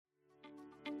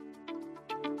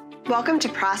Welcome to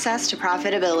Process to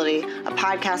Profitability, a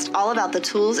podcast all about the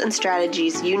tools and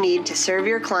strategies you need to serve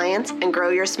your clients and grow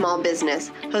your small business,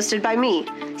 hosted by me,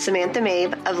 Samantha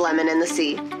Mabe of Lemon and the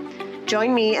Sea.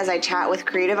 Join me as I chat with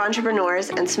creative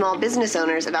entrepreneurs and small business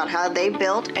owners about how they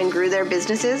built and grew their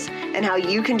businesses and how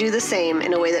you can do the same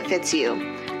in a way that fits you.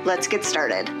 Let's get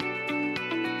started.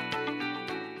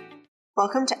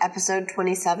 Welcome to episode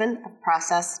 27 of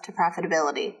Process to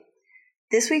Profitability.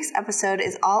 This week's episode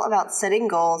is all about setting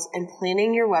goals and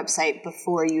planning your website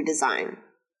before you design.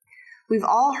 We've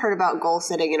all heard about goal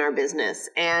setting in our business,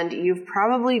 and you've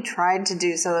probably tried to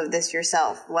do some of this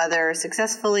yourself, whether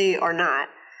successfully or not.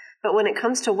 But when it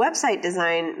comes to website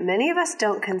design, many of us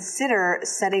don't consider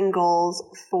setting goals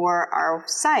for our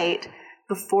site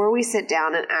before we sit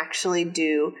down and actually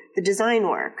do the design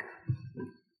work.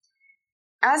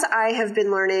 As I have been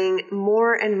learning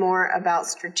more and more about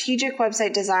strategic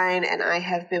website design and I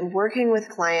have been working with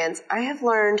clients, I have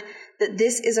learned that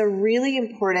this is a really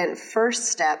important first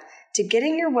step to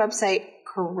getting your website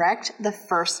correct the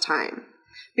first time.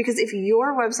 Because if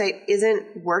your website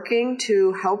isn't working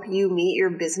to help you meet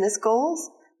your business goals,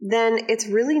 then it's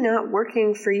really not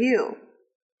working for you.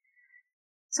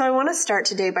 So I want to start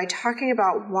today by talking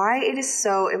about why it is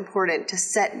so important to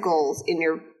set goals in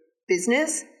your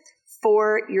business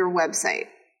for your website.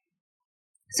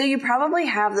 So you probably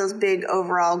have those big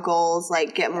overall goals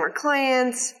like get more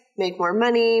clients, make more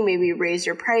money, maybe raise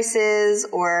your prices,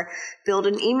 or build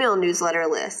an email newsletter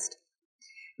list.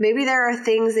 Maybe there are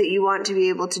things that you want to be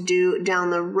able to do down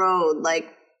the road,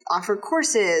 like offer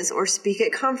courses or speak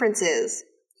at conferences.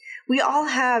 We all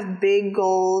have big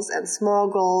goals and small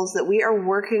goals that we are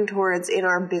working towards in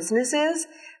our businesses,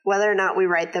 whether or not we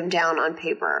write them down on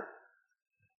paper.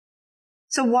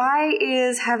 So why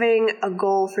is having a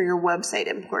goal for your website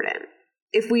important?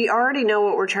 If we already know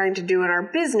what we're trying to do in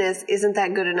our business, isn't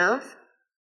that good enough?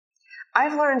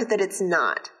 I've learned that it's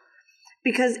not.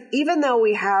 Because even though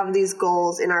we have these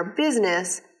goals in our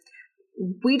business,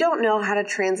 we don't know how to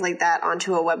translate that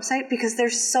onto a website because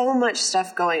there's so much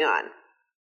stuff going on.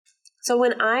 So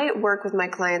when I work with my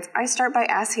clients, I start by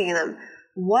asking them,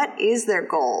 what is their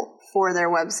goal for their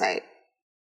website?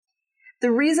 The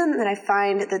reason that I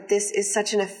find that this is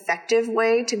such an effective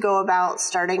way to go about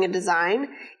starting a design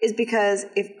is because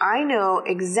if I know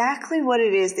exactly what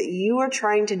it is that you are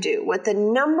trying to do, what the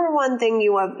number one thing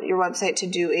you want your website to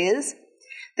do is,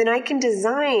 then I can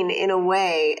design in a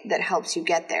way that helps you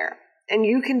get there. And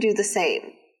you can do the same.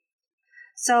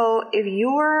 So if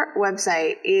your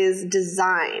website is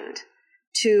designed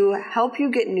to help you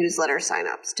get newsletter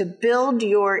signups, to build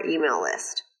your email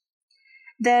list,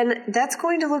 then that's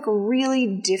going to look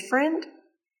really different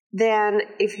than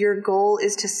if your goal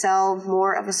is to sell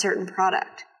more of a certain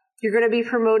product. You're going to be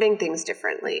promoting things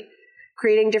differently,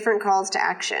 creating different calls to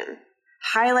action,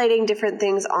 highlighting different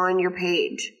things on your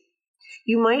page.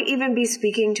 You might even be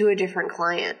speaking to a different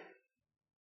client.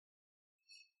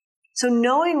 So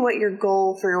knowing what your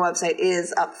goal for your website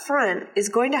is up front is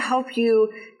going to help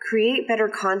you create better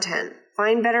content,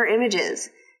 find better images,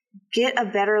 get a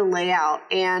better layout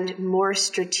and more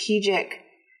strategic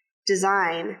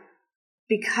design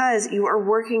because you are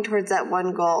working towards that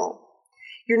one goal.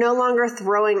 You're no longer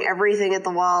throwing everything at the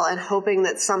wall and hoping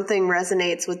that something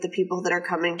resonates with the people that are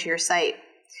coming to your site.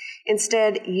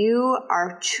 Instead, you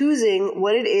are choosing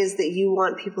what it is that you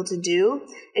want people to do,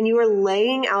 and you are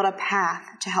laying out a path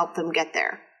to help them get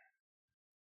there.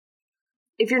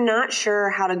 If you're not sure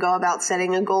how to go about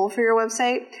setting a goal for your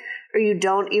website, or you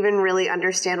don't even really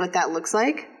understand what that looks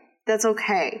like, that's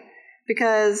okay.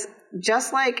 Because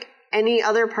just like any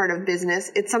other part of business,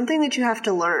 it's something that you have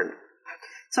to learn.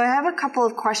 So I have a couple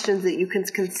of questions that you can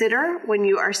consider when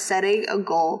you are setting a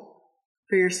goal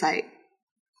for your site.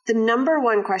 The number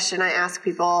one question I ask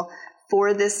people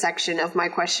for this section of my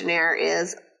questionnaire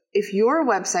is, if your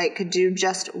website could do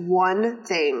just one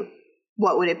thing,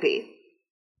 what would it be?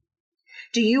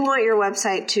 Do you want your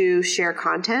website to share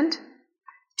content?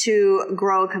 To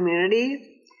grow a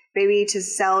community, maybe to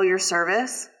sell your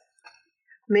service.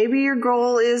 Maybe your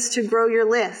goal is to grow your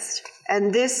list.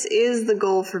 And this is the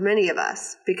goal for many of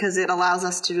us because it allows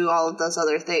us to do all of those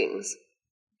other things.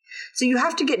 So you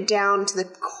have to get down to the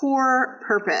core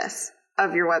purpose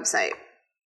of your website.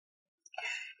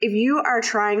 If you are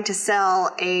trying to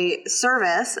sell a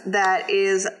service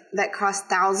that costs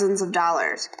thousands of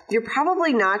dollars, you're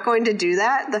probably not going to do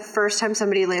that the first time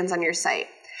somebody lands on your site.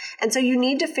 And so you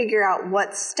need to figure out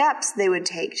what steps they would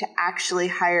take to actually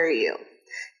hire you.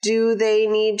 Do they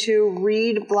need to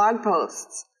read blog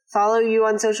posts, follow you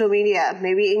on social media,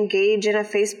 maybe engage in a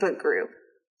Facebook group?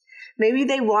 Maybe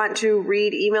they want to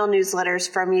read email newsletters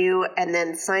from you and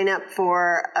then sign up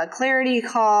for a clarity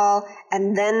call,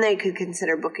 and then they could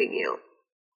consider booking you.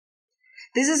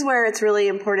 This is where it's really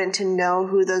important to know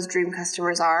who those dream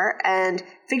customers are and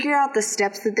figure out the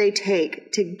steps that they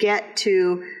take to get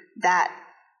to that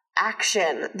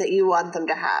action that you want them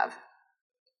to have.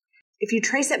 If you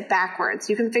trace it backwards,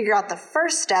 you can figure out the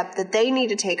first step that they need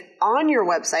to take on your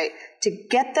website to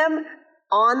get them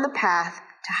on the path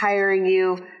to hiring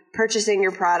you, purchasing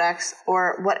your products,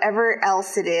 or whatever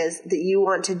else it is that you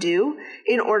want to do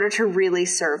in order to really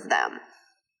serve them.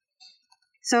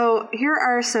 So here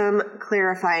are some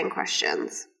clarifying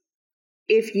questions.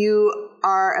 If you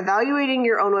are evaluating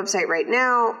your own website right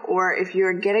now, or if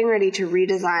you're getting ready to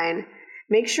redesign,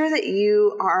 make sure that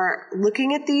you are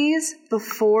looking at these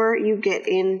before you get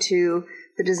into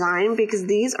the design, because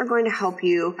these are going to help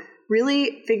you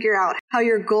really figure out how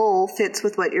your goal fits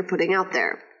with what you're putting out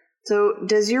there. So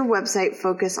does your website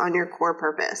focus on your core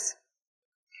purpose?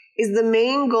 Is the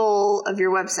main goal of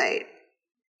your website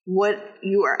what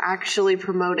you are actually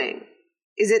promoting?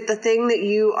 Is it the thing that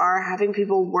you are having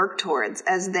people work towards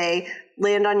as they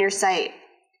land on your site?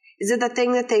 Is it the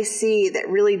thing that they see that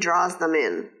really draws them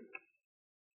in?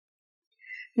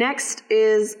 Next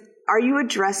is, are you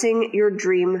addressing your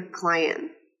dream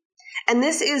client? And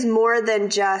this is more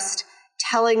than just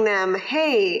telling them,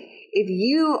 hey, if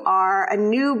you are a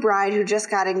new bride who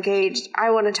just got engaged,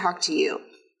 I want to talk to you.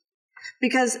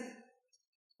 Because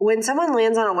when someone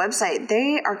lands on a website,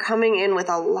 they are coming in with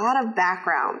a lot of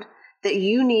background that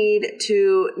you need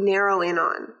to narrow in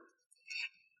on.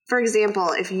 For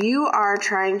example, if you are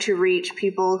trying to reach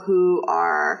people who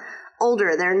are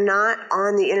older, they're not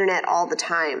on the internet all the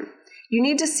time, you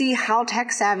need to see how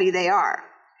tech savvy they are.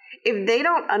 If they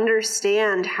don't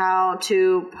understand how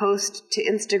to post to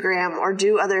Instagram or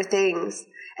do other things,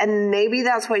 and maybe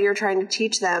that's what you're trying to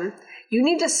teach them, you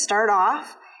need to start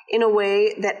off in a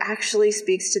way that actually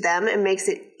speaks to them and makes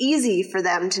it easy for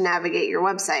them to navigate your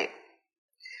website.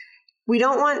 We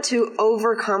don't want to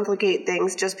overcomplicate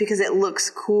things just because it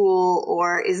looks cool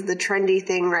or is the trendy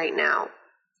thing right now.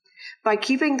 By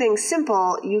keeping things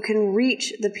simple, you can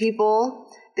reach the people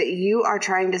that you are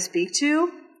trying to speak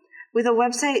to with a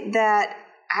website that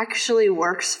actually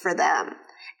works for them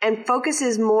and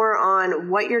focuses more on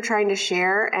what you're trying to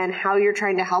share and how you're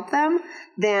trying to help them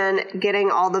than getting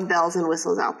all the bells and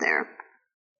whistles out there.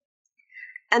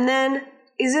 And then,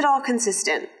 is it all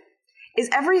consistent? Is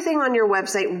everything on your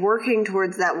website working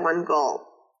towards that one goal?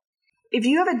 If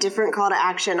you have a different call to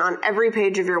action on every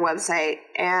page of your website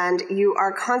and you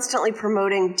are constantly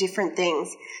promoting different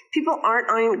things, people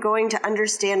aren't going to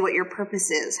understand what your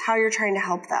purpose is, how you're trying to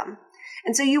help them.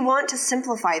 And so you want to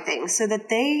simplify things so that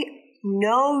they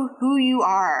know who you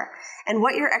are and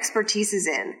what your expertise is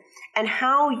in and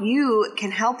how you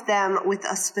can help them with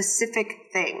a specific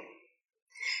thing.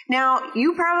 Now,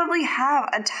 you probably have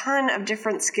a ton of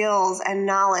different skills and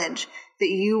knowledge that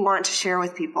you want to share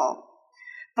with people.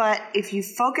 But if you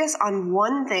focus on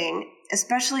one thing,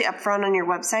 especially up front on your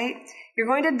website, you're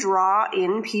going to draw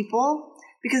in people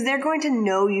because they're going to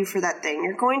know you for that thing.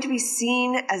 You're going to be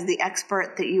seen as the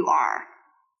expert that you are.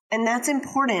 And that's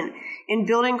important in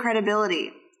building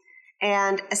credibility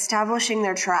and establishing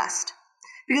their trust.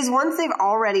 Because once they've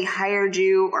already hired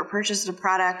you or purchased a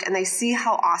product and they see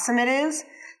how awesome it is,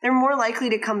 they're more likely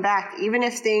to come back, even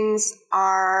if things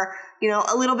are,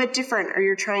 a little bit different or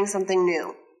you're trying something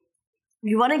new.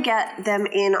 You want to get them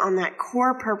in on that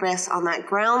core purpose, on that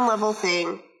ground level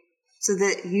thing, so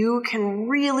that you can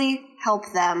really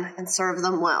help them and serve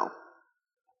them well.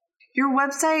 Your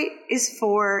website is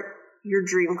for your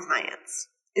dream clients.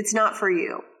 It's not for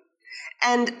you.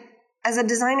 And as a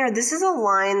designer, this is a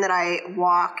line that I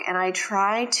walk, and I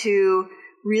try to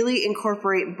really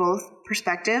incorporate both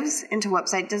perspectives into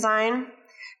website design,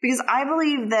 because I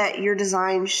believe that your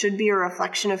design should be a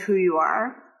reflection of who you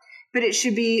are, but it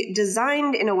should be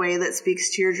designed in a way that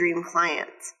speaks to your dream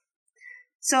clients.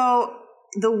 So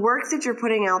the work that you're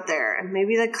putting out there, and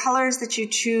maybe the colors that you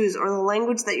choose or the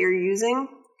language that you're using,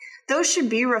 those should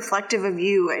be reflective of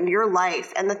you and your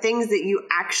life and the things that you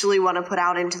actually want to put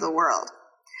out into the world.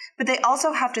 But they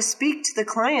also have to speak to the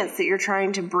clients that you're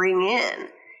trying to bring in.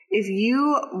 If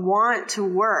you want to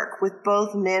work with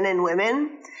both men and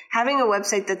women, having a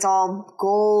website that's all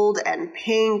gold and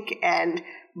pink and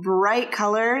bright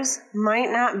colors might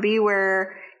not be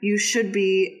where you should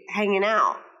be hanging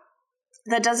out.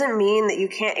 That doesn't mean that you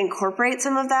can't incorporate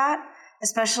some of that,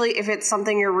 especially if it's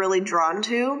something you're really drawn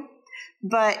to.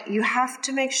 But you have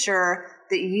to make sure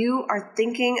that you are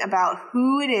thinking about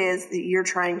who it is that you're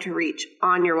trying to reach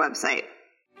on your website.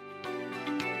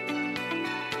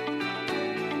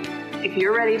 if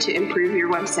you're ready to improve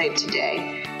your website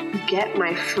today, get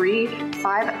my free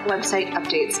 5 website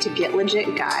updates to Get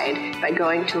Legit guide by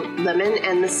going to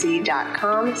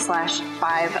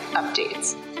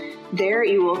lemonandthesea.com/5updates. There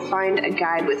you will find a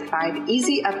guide with 5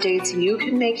 easy updates you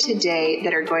can make today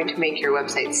that are going to make your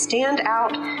website stand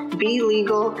out, be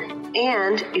legal,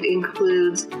 and it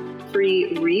includes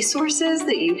free resources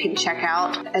that you can check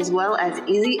out, as well as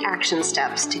easy action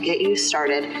steps to get you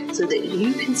started so that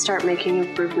you can start making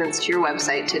improvements to your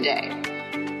website today.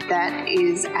 That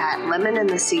is at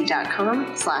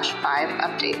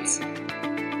lemonandthesea.com/5updates.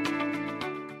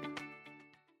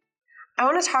 I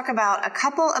want to talk about a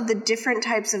couple of the different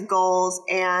types of goals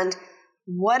and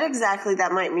what exactly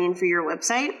that might mean for your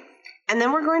website. And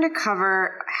then we're going to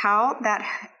cover how that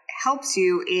helps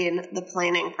you in the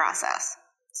planning process.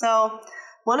 So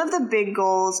one of the big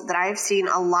goals that I've seen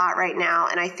a lot right now,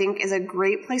 and I think is a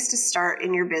great place to start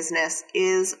in your business,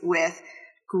 is with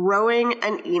growing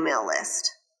an email list.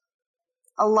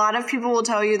 A lot of people will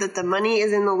tell you that the money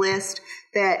is in the list,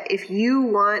 that if you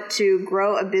want to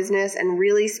grow a business and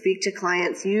really speak to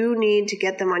clients, you need to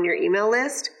get them on your email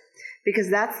list because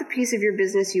that's the piece of your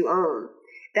business you own.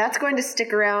 That's going to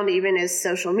stick around even as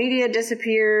social media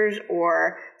disappears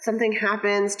or something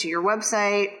happens to your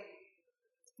website.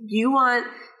 You want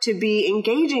to be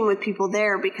engaging with people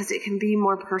there because it can be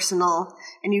more personal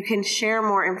and you can share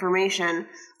more information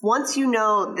once you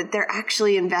know that they're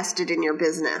actually invested in your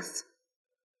business.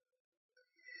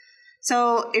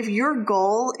 So if your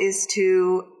goal is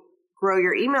to grow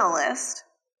your email list,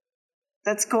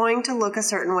 that's going to look a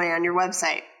certain way on your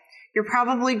website. You're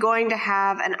probably going to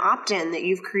have an opt-in that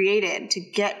you've created to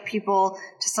get people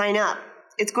to sign up.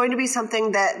 It's going to be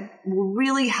something that will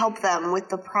really help them with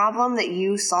the problem that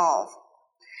you solve.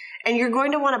 And you're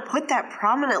going to want to put that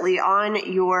prominently on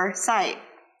your site.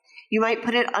 You might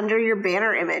put it under your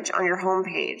banner image on your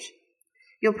homepage.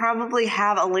 You'll probably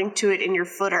have a link to it in your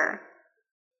footer.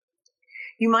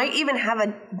 You might even have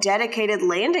a dedicated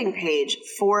landing page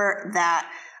for that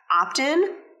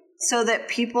opt-in so that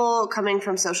people coming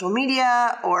from social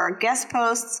media or guest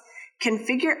posts can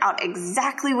figure out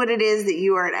exactly what it is that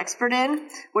you are an expert in,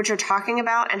 what you're talking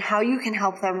about, and how you can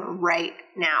help them right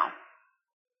now.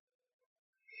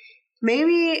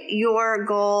 Maybe your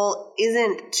goal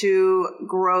isn't to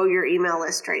grow your email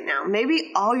list right now.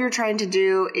 Maybe all you're trying to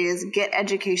do is get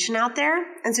education out there,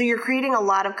 and so you're creating a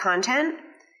lot of content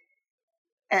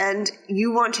and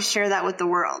you want to share that with the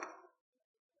world.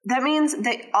 That means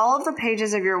that all of the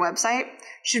pages of your website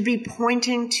should be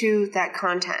pointing to that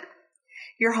content.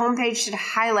 Your homepage should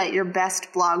highlight your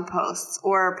best blog posts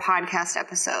or podcast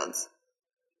episodes.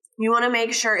 You want to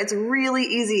make sure it's really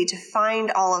easy to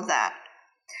find all of that.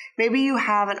 Maybe you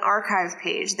have an archive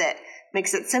page that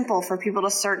makes it simple for people to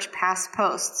search past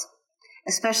posts,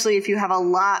 especially if you have a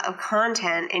lot of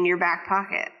content in your back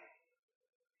pocket.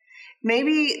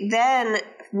 Maybe then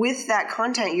with that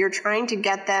content, you're trying to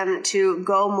get them to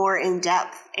go more in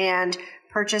depth and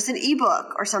purchase an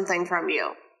ebook or something from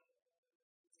you.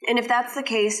 And if that's the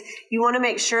case, you want to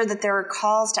make sure that there are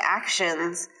calls to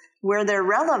actions where they're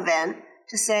relevant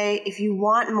to say, if you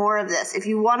want more of this, if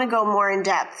you want to go more in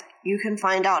depth, you can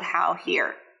find out how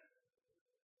here.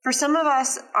 For some of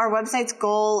us, our website's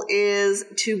goal is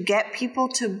to get people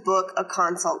to book a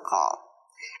consult call.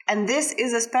 And this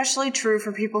is especially true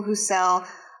for people who sell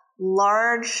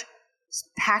large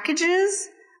packages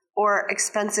or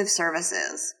expensive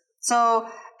services. So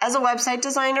as a website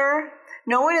designer,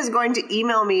 no one is going to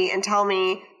email me and tell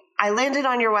me, I landed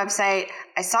on your website,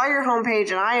 I saw your homepage,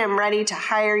 and I am ready to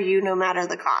hire you no matter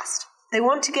the cost. They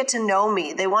want to get to know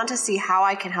me. They want to see how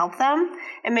I can help them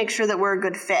and make sure that we're a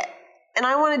good fit. And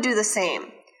I want to do the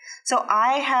same. So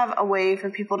I have a way for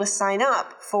people to sign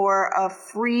up for a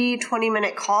free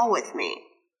 20-minute call with me.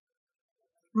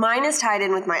 Mine is tied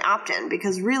in with my opt-in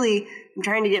because really I'm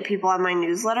trying to get people on my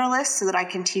newsletter list so that I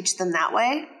can teach them that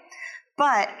way.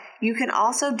 But you can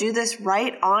also do this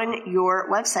right on your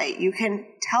website. You can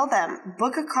tell them,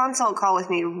 book a consult call with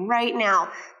me right now.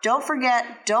 Don't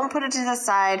forget, don't put it to the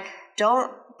side,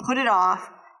 don't put it off.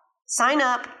 Sign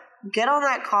up, get on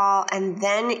that call, and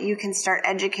then you can start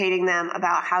educating them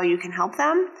about how you can help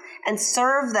them and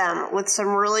serve them with some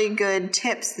really good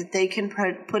tips that they can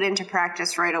put into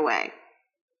practice right away.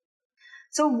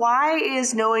 So why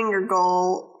is knowing your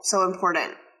goal so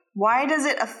important? Why does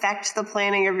it affect the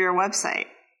planning of your website?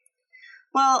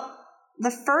 Well,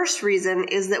 the first reason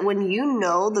is that when you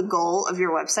know the goal of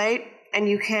your website and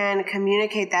you can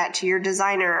communicate that to your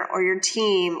designer or your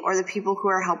team or the people who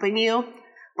are helping you,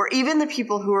 or even the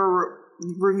people who are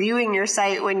reviewing your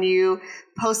site when you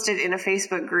post it in a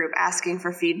Facebook group asking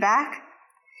for feedback,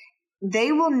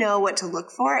 they will know what to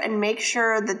look for and make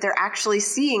sure that they're actually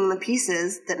seeing the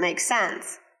pieces that make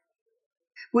sense.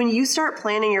 When you start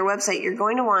planning your website, you're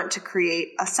going to want to create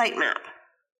a sitemap.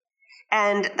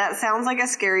 And that sounds like a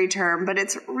scary term, but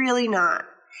it's really not.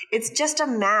 It's just a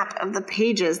map of the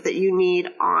pages that you need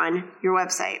on your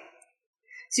website.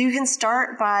 So you can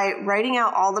start by writing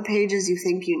out all the pages you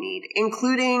think you need,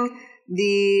 including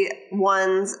the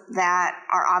ones that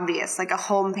are obvious, like a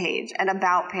home page, an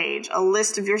about page, a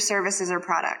list of your services or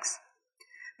products.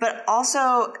 But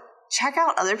also check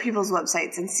out other people's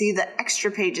websites and see the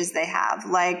extra pages they have,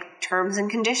 like terms and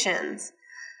conditions,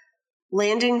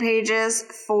 landing pages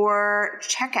for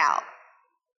checkout,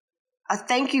 a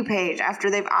thank you page after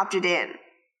they've opted in.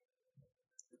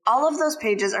 All of those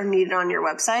pages are needed on your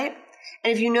website.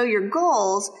 And if you know your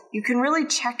goals, you can really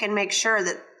check and make sure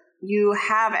that you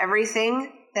have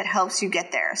everything that helps you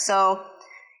get there. So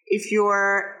if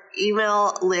your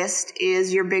email list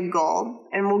is your big goal,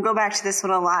 and we'll go back to this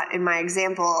one a lot in my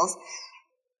examples,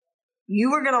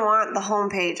 you are going to want the home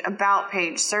page, about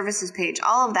page, services page,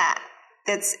 all of that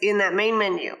that's in that main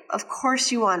menu. Of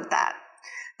course you want that.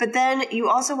 But then you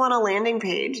also want a landing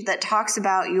page that talks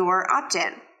about your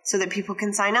opt-in so that people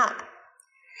can sign up.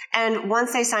 And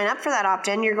once they sign up for that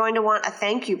opt-in, you're going to want a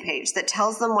thank you page that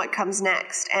tells them what comes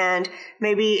next and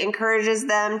maybe encourages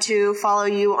them to follow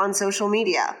you on social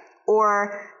media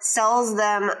or sells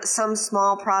them some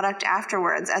small product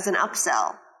afterwards as an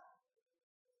upsell.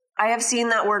 I have seen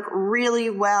that work really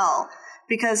well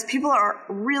because people are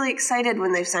really excited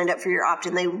when they've signed up for your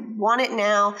opt-in. They want it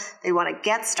now. They want to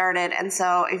get started. And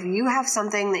so if you have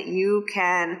something that you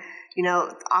can,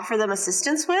 offer them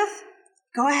assistance with,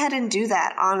 go ahead and do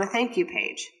that on a thank you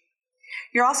page.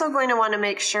 You're also going to want to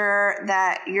make sure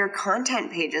that your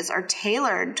content pages are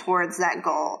tailored towards that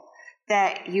goal,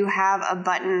 that you have a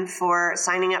button for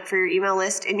signing up for your email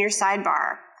list in your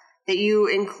sidebar, that you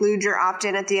include your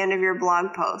opt-in at the end of your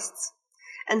blog posts.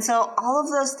 And so all of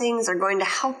those things are going to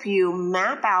help you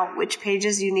map out which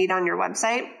pages you need on your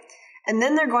website, and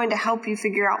then they're going to help you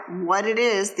figure out what it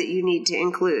is that you need to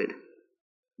include.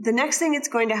 The next thing it's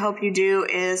going to help you do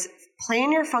is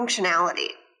plan your functionality.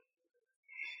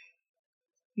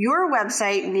 Your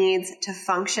website needs to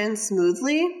function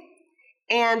smoothly,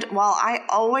 and while I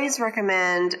always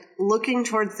recommend looking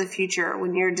towards the future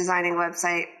when you're designing a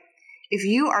website, if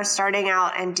you are starting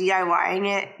out and DIYing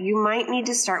it, you might need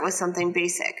to start with something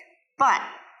basic. But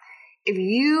if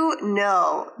you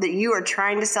know that you are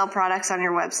trying to sell products on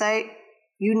your website,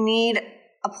 you need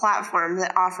a platform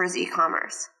that offers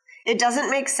e-commerce. It doesn't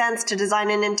make sense to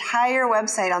design an entire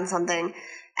website on something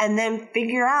and then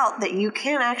figure out that you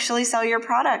can't actually sell your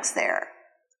products there.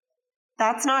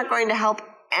 That's not going to help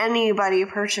anybody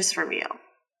purchase from you.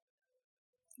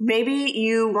 Maybe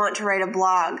you want to write a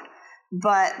blog,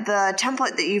 but the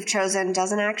template that you've chosen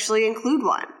doesn't actually include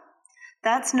one.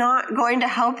 That's not going to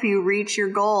help you reach your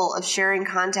goal of sharing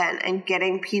content and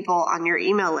getting people on your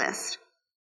email list.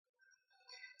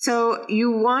 So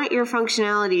you want your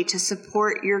functionality to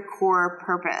support your core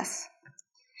purpose.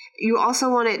 You also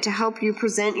want it to help you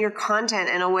present your content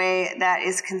in a way that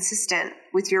is consistent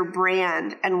with your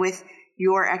brand and with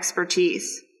your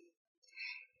expertise.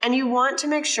 And you want to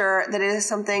make sure that it is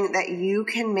something that you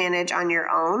can manage on your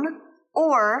own,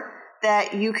 or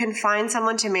that you can find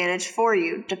someone to manage for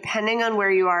you, depending on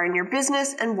where you are in your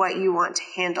business and what you want to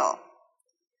handle.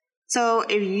 So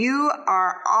if you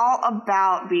are all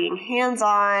about being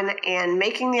hands-on and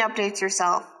making the updates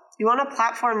yourself, you want a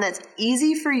platform that's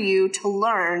easy for you to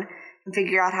learn and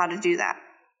figure out how to do that.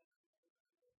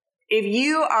 If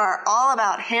you are all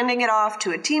about handing it off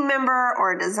to a team member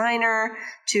or a designer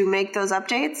to make those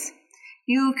updates,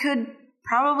 you could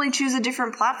probably choose a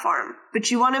different platform,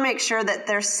 but you want to make sure that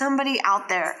there's somebody out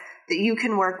there that you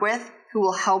can work with who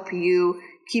will help you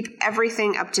keep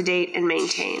everything up to date and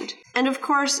maintained. And of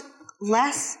course,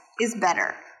 less is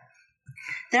better.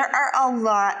 There are a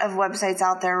lot of websites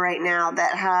out there right now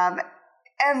that have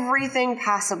everything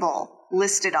possible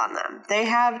listed on them. They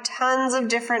have tons of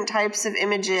different types of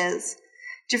images,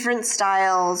 different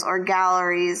styles or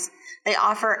galleries. They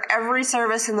offer every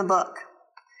service in the book.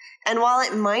 And while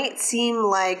it might seem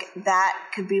like that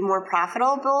could be more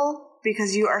profitable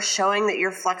because you are showing that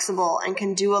you're flexible and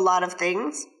can do a lot of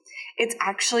things, it's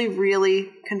actually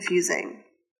really confusing.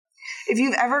 If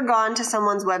you've ever gone to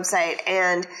someone's website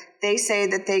and they say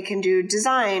that they can do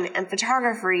design and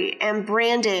photography and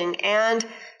branding and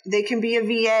they can be a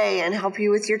VA and help you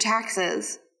with your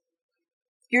taxes,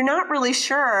 you're not really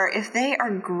sure if they are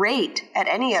great at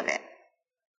any of it.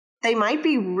 They might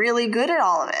be really good at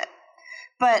all of it.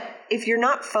 But if you're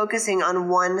not focusing on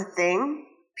one thing,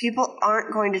 people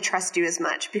aren't going to trust you as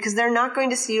much because they're not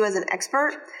going to see you as an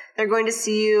expert. They're going to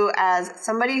see you as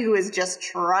somebody who is just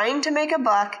trying to make a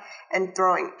buck and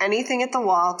throwing anything at the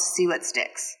wall to see what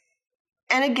sticks.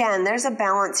 And again, there's a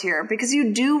balance here because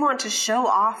you do want to show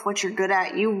off what you're good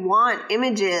at. You want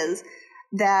images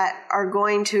that are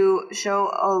going to show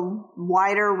a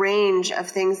wider range of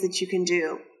things that you can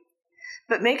do.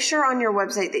 But make sure on your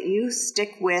website that you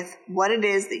stick with what it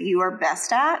is that you are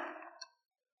best at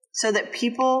so that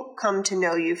people come to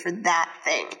know you for that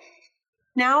thing.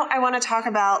 Now I want to talk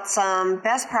about some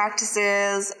best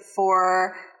practices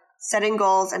for setting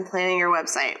goals and planning your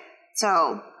website.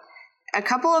 So a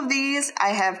couple of these I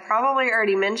have probably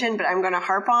already mentioned, but I'm going to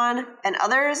harp on, and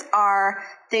others are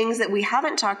things that we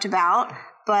haven't talked about,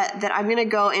 but that I'm going to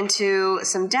go into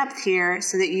some depth here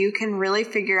so that you can really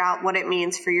figure out what it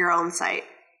means for your own site.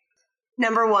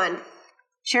 Number 1,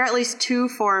 share at least 2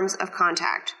 forms of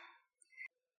contact.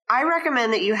 I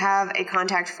recommend that you have a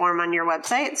contact form on your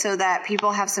website so that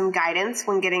people have some guidance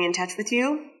when getting in touch with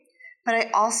you. But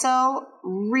I also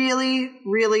really,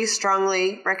 really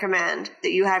strongly recommend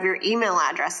that you have your email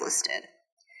address listed.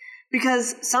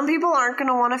 Because some people aren't going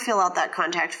to want to fill out that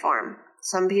contact form.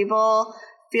 Some people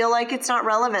feel like it's not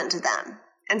relevant to them.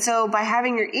 And so by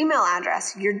having your email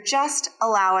address, you're just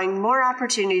allowing more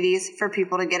opportunities for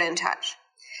people to get in touch.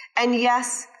 And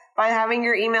yes, by having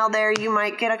your email there, you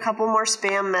might get a couple more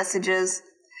spam messages,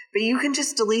 but you can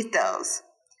just delete those.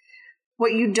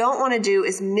 What you don't want to do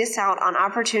is miss out on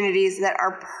opportunities that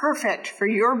are perfect for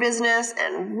your business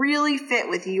and really fit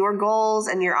with your goals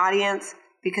and your audience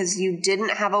because you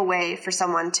didn't have a way for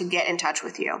someone to get in touch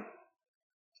with you.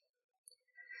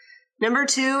 Number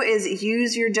 2 is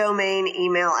use your domain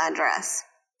email address.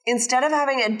 Instead of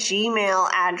having a Gmail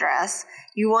address,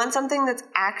 you want something that's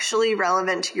actually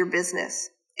relevant to your business.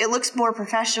 It looks more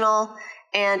professional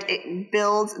and it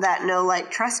builds that know,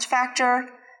 like, trust factor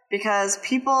because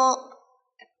people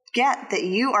get that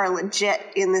you are legit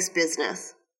in this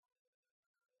business.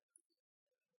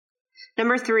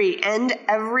 Number 3, end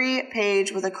every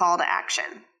page with a call to action.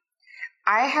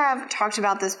 I have talked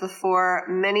about this before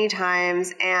many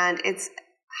times, and it's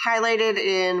highlighted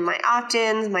in my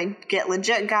opt-ins, my Get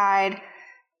Legit guide,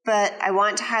 but I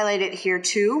want to highlight it here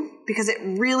too because it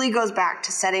really goes back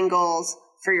to setting goals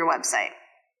for your website.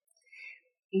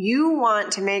 You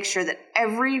want to make sure that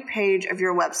every page of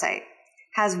your website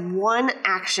has one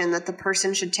action that the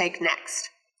person should take next.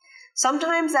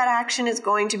 Sometimes that action is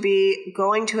going to be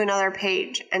going to another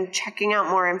page and checking out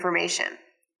more information.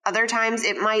 Other times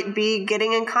it might be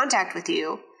getting in contact with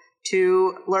you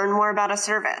to learn more about a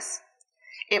service.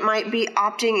 It might be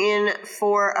opting in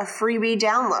for a freebie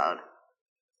download.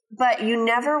 But you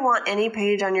never want any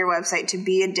page on your website to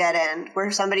be a dead end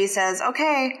where somebody says,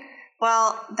 okay,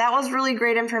 well, that was really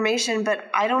great information, but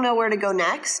I don't know where to go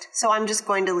next, so I'm just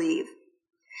going to leave.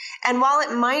 And while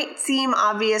it might seem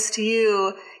obvious to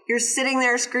you, you're sitting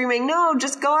there screaming, no,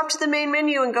 just go up to the main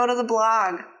menu and go to the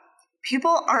blog.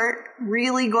 People aren't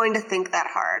really going to think that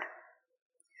hard.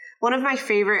 One of my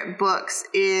favorite books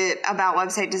about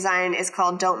website design is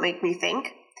called Don't Make Me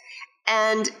Think.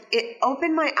 And it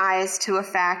opened my eyes to a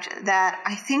fact that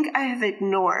I think I have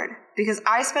ignored because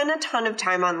I spend a ton of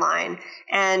time online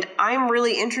and I'm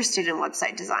really interested in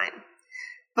website design.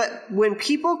 But when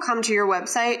people come to your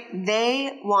website,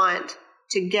 they want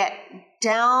to get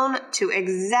down to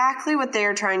exactly what they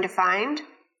are trying to find,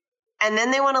 and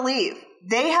then they want to leave.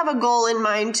 They have a goal in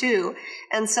mind too.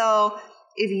 And so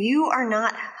if you are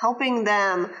not helping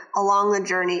them along the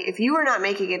journey, if you are not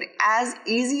making it as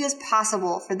easy as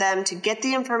possible for them to get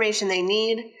the information they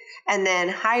need and then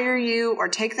hire you or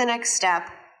take the next step,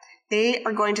 they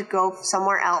are going to go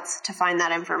somewhere else to find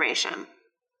that information.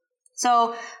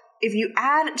 So if you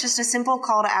add just a simple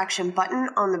call to action button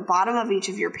on the bottom of each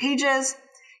of your pages,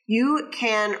 you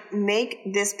can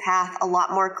make this path a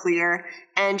lot more clear,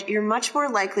 and you're much more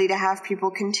likely to have people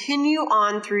continue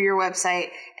on through your website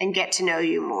and get to know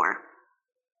you more.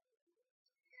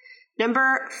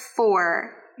 Number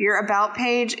 4, your about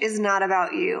page is not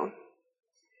about you.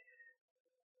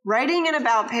 Writing an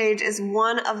about page is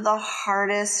one of the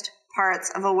hardest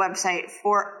parts of a website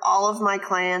for all of my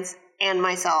clients and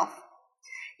myself.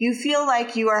 You feel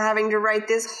like you are having to write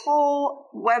this whole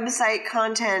website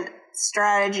content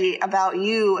strategy about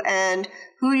you and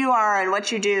who you are and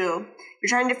what you do. You're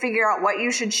trying to figure out what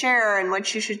you should share and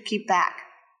what you should keep back.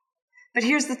 But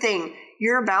here's the thing,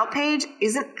 your about page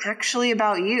isn't actually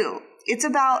about you. It's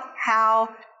about how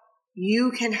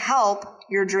you can help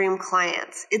your dream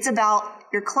clients. It's about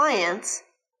your clients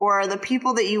or the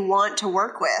people that you want to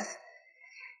work with.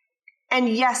 And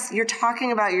yes, you're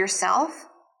talking about yourself,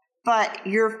 but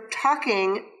you're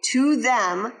talking to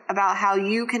them about how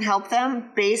you can help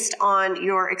them based on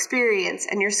your experience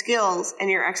and your skills and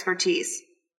your expertise.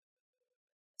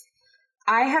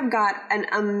 I have got an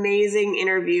amazing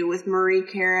interview with Marie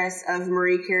Karras of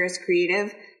Marie Karras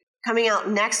Creative coming out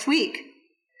next week,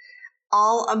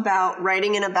 all about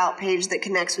writing an about page that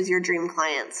connects with your dream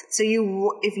clients. So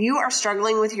if you are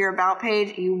struggling with your about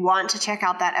page, you want to check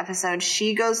out that episode.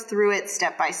 She goes through it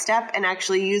step by step and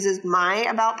actually uses my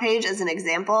about page as an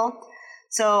example.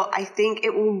 So I think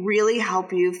it will really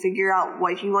help you figure out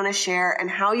what you want to share and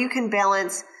how you can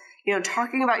balance,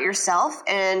 talking about yourself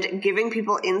and giving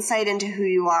people insight into who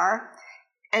you are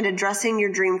and addressing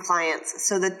your dream clients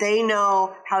so that they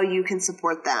know how you can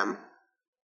support them.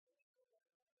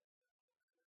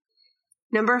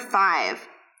 Number 5,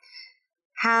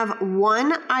 have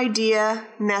one idea,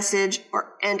 message,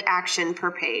 and action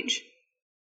per page.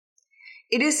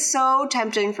 It is so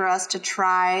tempting for us to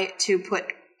try to put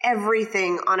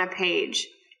everything on a page,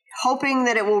 hoping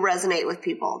that it will resonate with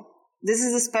people. This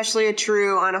is especially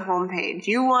true on a homepage.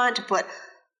 You want to put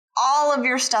all of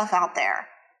your stuff out there,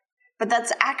 but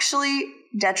that's actually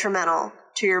detrimental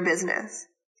to your business.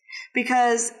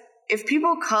 Because if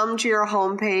people come to your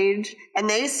homepage and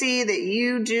they see that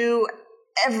you do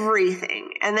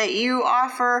everything and that you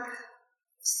offer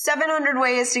 700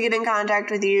 ways to get in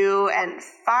contact with you and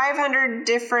 500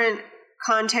 different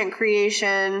content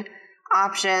creation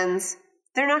options,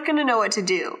 they're not going to know what to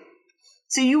do.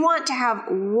 So you want to have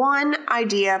one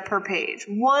idea per page,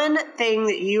 one thing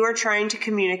that you are trying to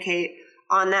communicate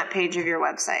on that page of your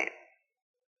website.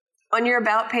 On your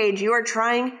about page, you are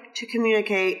trying to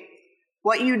communicate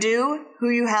what you do, who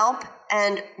you help,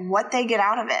 and what they get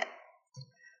out of it.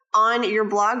 On your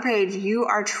blog page, you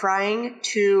are trying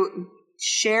to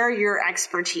share your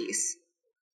expertise.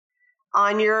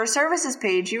 On your services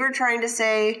page, you are trying to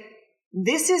say,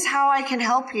 this is how I can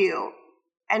help you,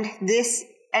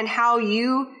 and how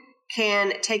you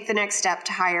can take the next step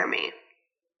to hire me.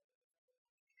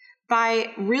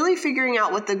 By really figuring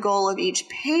out what the goal of each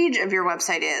page of your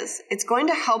website is, it's going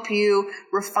to help you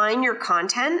refine your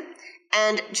content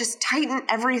and just tighten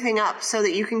everything up so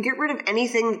that you can get rid of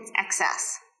anything that's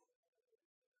excess.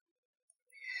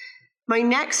 My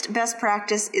next best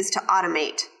practice is to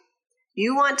automate.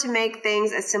 You want to make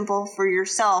things as simple for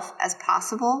yourself as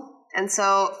possible. And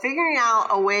so figuring out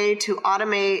a way to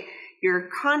automate your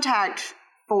contact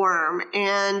form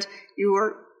and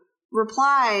your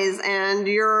replies and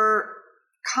your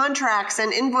contracts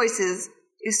and invoices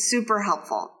is super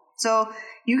helpful. So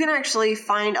you can actually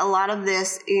find a lot of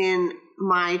this in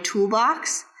my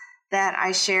toolbox that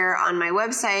I share on my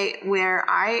website, where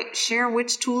I share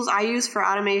which tools I use for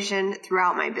automation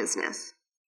throughout my business.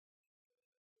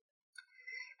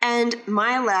 And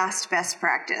my last best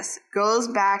practice goes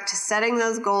back to setting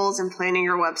those goals and planning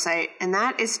your website, and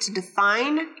that is to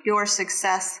define your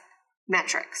success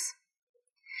metrics.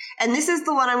 And this is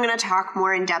the one I'm going to talk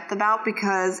more in depth about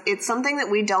because it's something that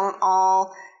we don't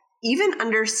all even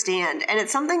understand, and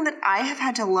it's something that I have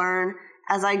had to learn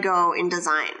as I go in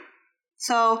design.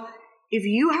 So if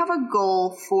you have a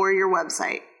goal for your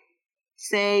website,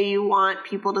 say you want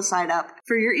people to sign up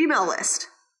for your email list.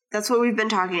 That's what we've been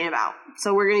talking about.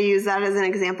 So we're going to use that as an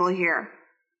example here.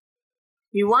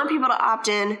 You want people to opt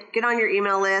in, get on your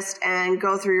email list, and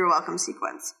go through your welcome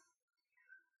sequence.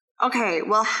 Okay,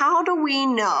 well, how do we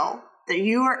know that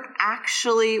you are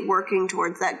actually working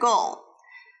towards that goal?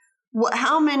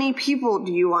 How many people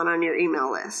do you want on your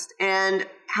email list? And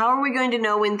how are we going to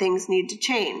know when things need to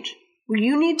change? Well,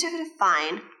 you need to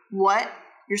define what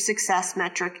your success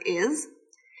metric is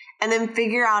and then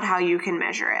figure out how you can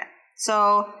measure it.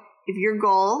 So if your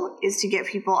goal is to get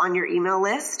people on your email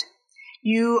list,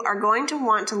 you are going to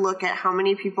want to look at how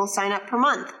many people sign up per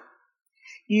month.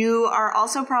 You are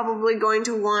also probably going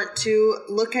to want to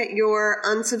look at your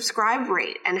unsubscribe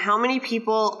rate and how many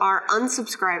people are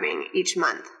unsubscribing each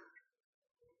month.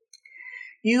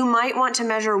 You might want to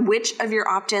measure which of your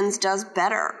opt-ins does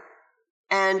better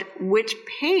and which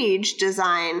page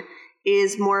design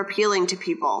is more appealing to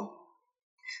people.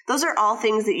 Those are all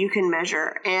things that you can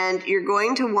measure, and you're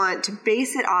going to want to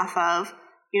base it off of,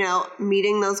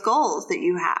 meeting those goals that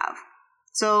you have.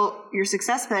 So your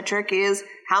success metric is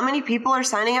how many people are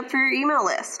signing up for your email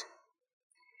list.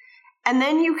 And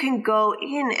then you can go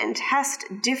in and test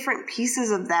different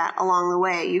pieces of that along the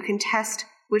way. You can test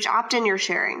which opt-in you're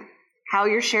sharing, how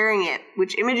you're sharing it,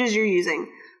 which images you're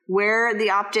using, where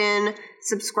the opt-in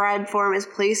subscribe form is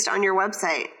placed on your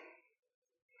website.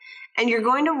 And you're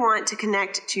going to want to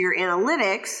connect to your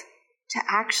analytics to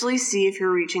actually see if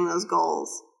you're reaching those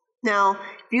goals. Now,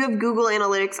 if you have Google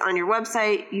Analytics on your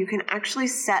website, you can actually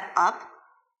set up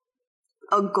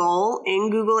a goal in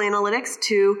Google Analytics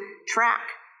to track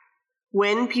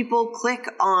when people click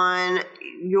on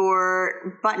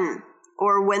your button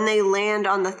or when they land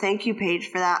on the thank you page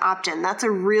for that opt-in. That's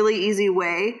a really easy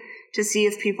way to see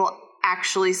if people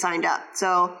actually signed up.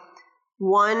 So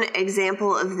one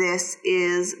example of this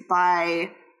is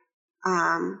by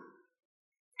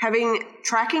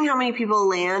tracking how many people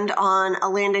land on a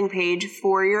landing page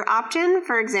for your opt-in.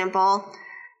 For example,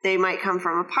 they might come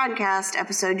from a podcast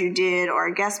episode you did or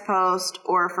a guest post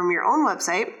or from your own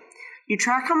website. You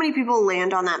track how many people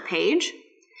land on that page,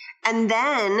 and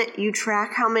then you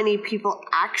track how many people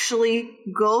actually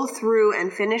go through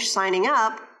and finish signing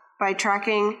up by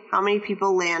tracking how many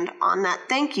people land on that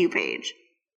thank you page.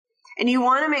 And you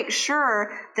want to make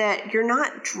sure that you're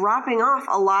not dropping off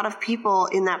a lot of people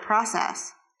in that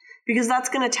process, because that's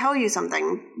going to tell you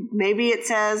something. Maybe it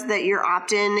says that your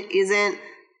opt-in isn't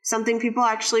something people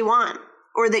actually want,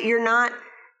 or that you're not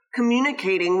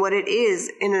communicating what it is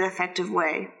in an effective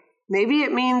way. Maybe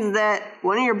it means that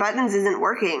one of your buttons isn't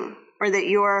working, or that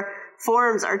your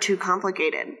forms are too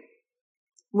complicated.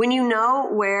 When you know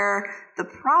where the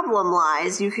problem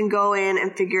lies, you can go in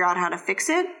and figure out how to fix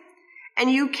it,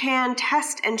 and you can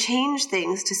test and change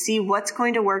things to see what's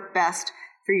going to work best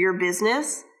for your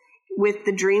business with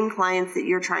the dream clients that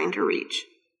you're trying to reach.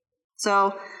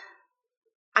 So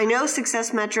I know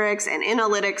success metrics and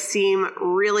analytics seem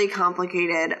really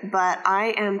complicated, but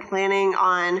I am planning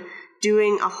on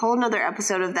doing a whole nother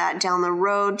episode of that down the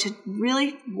road to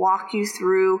really walk you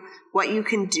through what you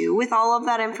can do with all of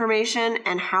that information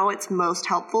and how it's most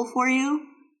helpful for you,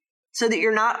 so that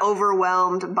you're not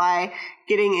overwhelmed by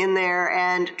getting in there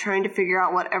and trying to figure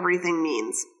out what everything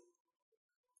means.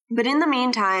 But in the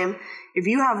meantime, if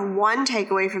you have one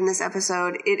takeaway from this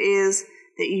episode, it is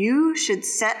that you should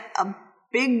set a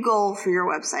big goal for your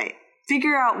website.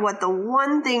 Figure out what the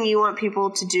one thing you want people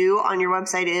to do on your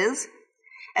website is,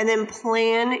 and then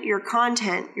plan your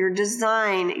content, your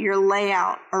design, your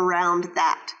layout around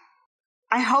that.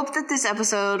 I hope that this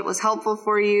episode was helpful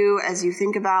for you as you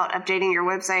think about updating your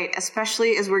website,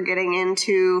 especially as we're getting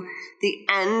into the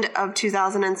end of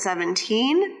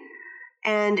 2017,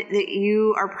 and that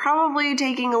you are probably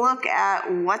taking a look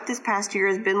at what this past year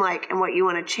has been like and what you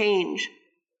want to change.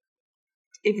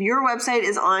 If your website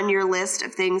is on your list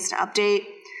of things to update,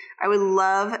 I would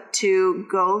love to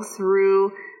go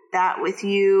through that with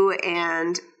you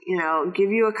and, give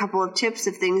you a couple of tips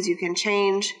of things you can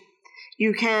change.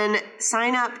 You can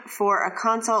sign up for a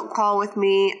consult call with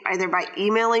me either by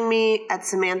emailing me at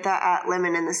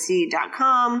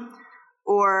samantha@lemonandthesea.com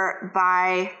or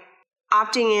by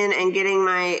opting in and getting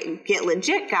my Get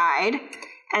Legit guide.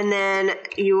 And then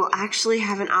you will actually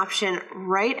have an option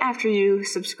right after you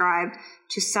subscribe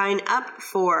to sign up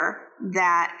for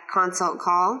that consult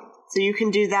call. So you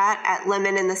can do that at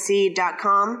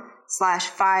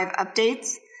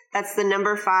lemonandthesea.com/5updates. That's the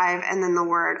number 5 and then the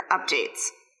word updates.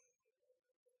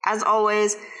 As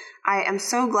always, I am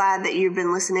so glad that you've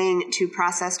been listening to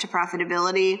Process to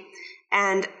Profitability,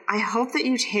 and I hope that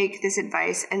you take this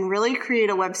advice and really create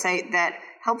a website that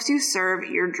helps you serve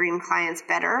your dream clients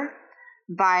better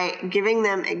by giving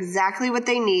them exactly what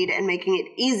they need and making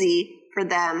it easy for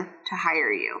them to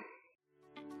hire you.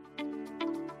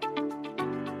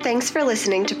 Thanks for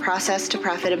listening to Process to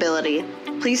Profitability.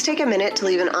 Please take a minute to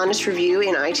leave an honest review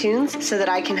in iTunes so that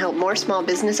I can help more small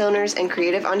business owners and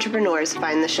creative entrepreneurs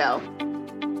find the show.